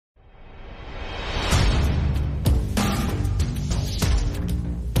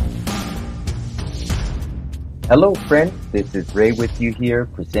Hello friends, this is Ray with you here,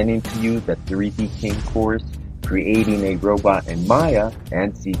 presenting to you the 3D King course, Creating a Robot in Maya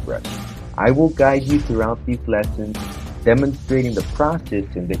and ZBrush. I will guide you throughout these lessons, demonstrating the process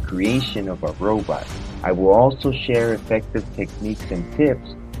in the creation of a robot. I will also share effective techniques and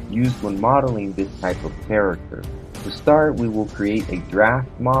tips used when modeling this type of character. To start, we will create a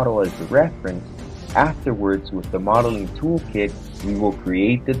draft model as a reference. Afterwards, with the modeling toolkit, we will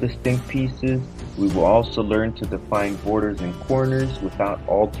create the distinct pieces. We will also learn to define borders and corners without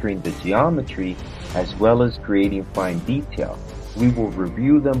altering the geometry, as well as creating fine detail. We will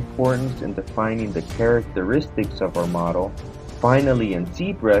review the importance in defining the characteristics of our model. Finally, in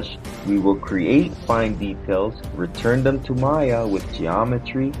ZBrush, we will create fine details, return them to Maya with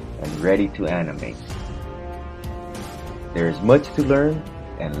geometry, and ready to animate. There is much to learn,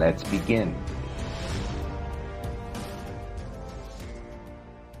 and let's begin.